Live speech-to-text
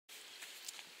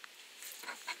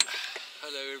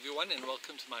Hello everyone and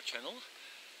welcome to my channel.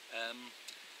 Let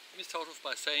me start off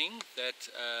by saying that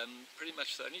pretty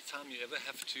much the only time you ever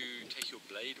have to take your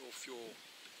blade off your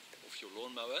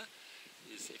lawnmower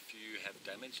is if you have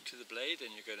damage to the blade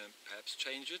and you're going to perhaps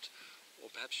change it, or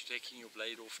perhaps you're taking your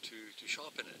blade off to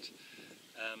sharpen it.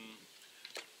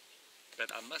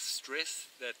 But I must stress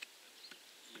that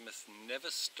you must never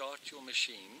start your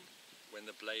machine when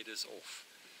the blade is off.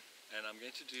 And I'm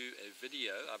going to do a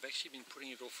video. I've actually been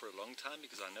putting it off for a long time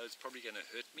because I know it's probably going to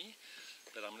hurt me,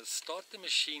 but I'm going to start the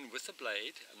machine with the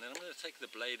blade and then I'm going to take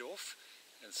the blade off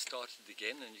and start it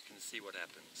again, and you can see what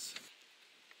happens.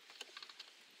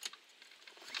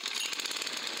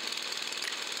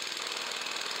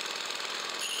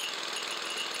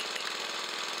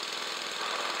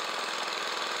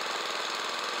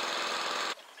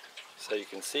 So you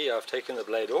can see I've taken the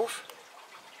blade off.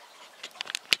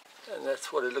 And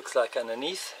that's what it looks like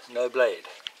underneath, no blade.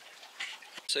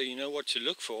 So you know what to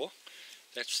look for.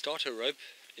 That starter rope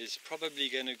is probably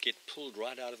going to get pulled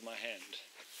right out of my hand.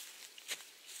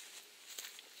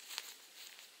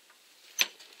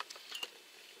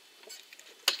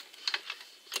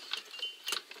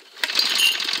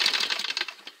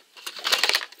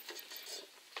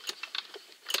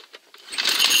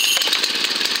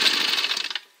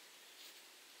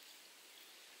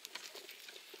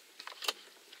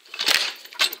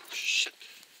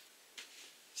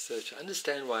 So to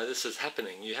understand why this is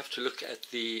happening, you have to look at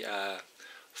the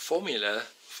formula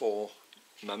for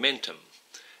momentum,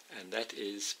 and that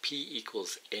is P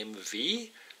equals mv,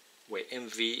 where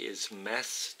mv is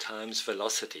mass times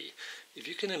velocity. If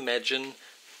you can imagine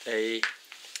a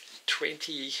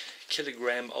 20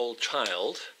 kilogram old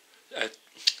child, a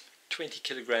 20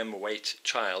 kilogram weight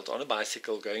child on a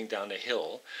bicycle going down a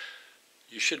hill,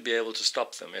 you should be able to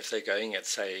stop them if they're going at,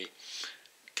 say,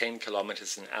 10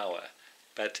 kilometers an hour.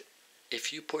 But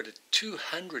if you put a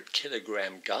 200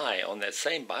 kilogram guy on that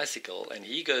same bicycle and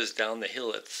he goes down the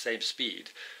hill at the same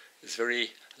speed, it's very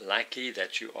likely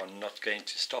that you are not going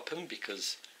to stop him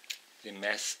because the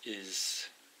mass is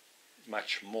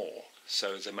much more.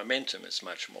 So the momentum is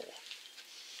much more.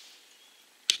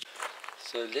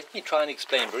 So let me try and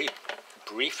explain very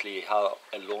briefly how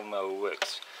a lawnmower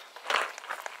works.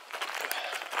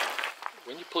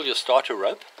 When you pull your starter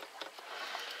rope,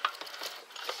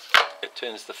 it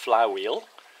turns the flywheel,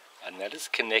 and that is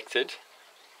connected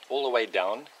all the way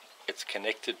down. It's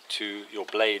connected to your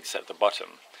blades at the bottom.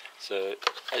 So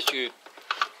as you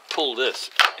pull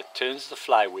this, it turns the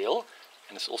flywheel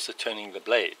and it's also turning the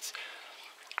blades.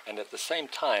 And at the same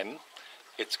time,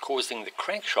 it's causing the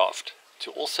crankshaft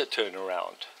to also turn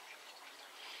around.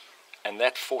 And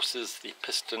that forces the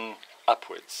piston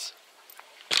upwards.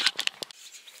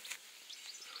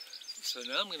 So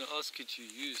now I'm going to ask you to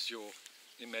use your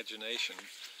imagination.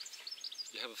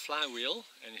 You have a flywheel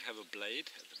and you have a blade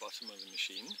at the bottom of the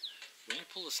machine. When you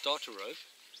pull the starter rope,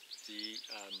 the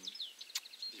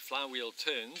flywheel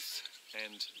turns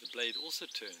and the blade also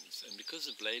turns, and because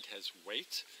the blade has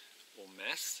weight or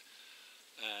mass,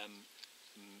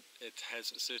 it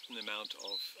has a certain amount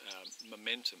of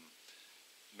momentum,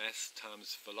 mass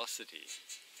times velocity.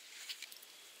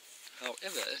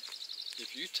 However,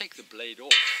 if you take the blade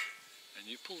off and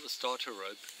you pull the starter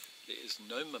rope, there is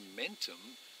no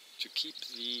momentum to keep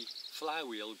the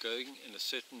flywheel going in a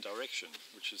certain direction,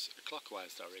 which is a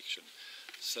clockwise direction.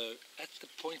 So at the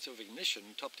point of ignition,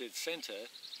 top dead center,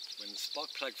 when the spark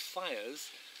plug fires,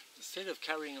 instead of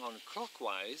carrying on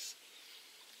clockwise,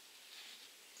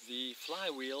 the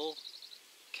flywheel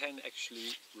can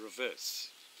actually reverse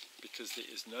because there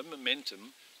is no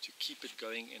momentum to keep it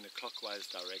going in a clockwise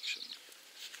direction.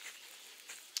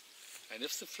 And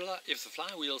if the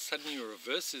flywheel suddenly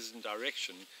reverses in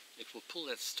direction, it will pull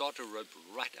that starter rope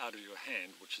right out of your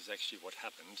hand, which is actually what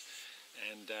happened.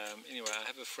 And anyway, I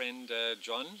have a friend,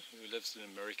 John, who lives in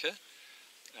America,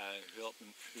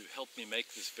 who helped me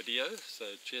make this video.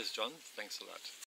 So cheers, John. Thanks a lot.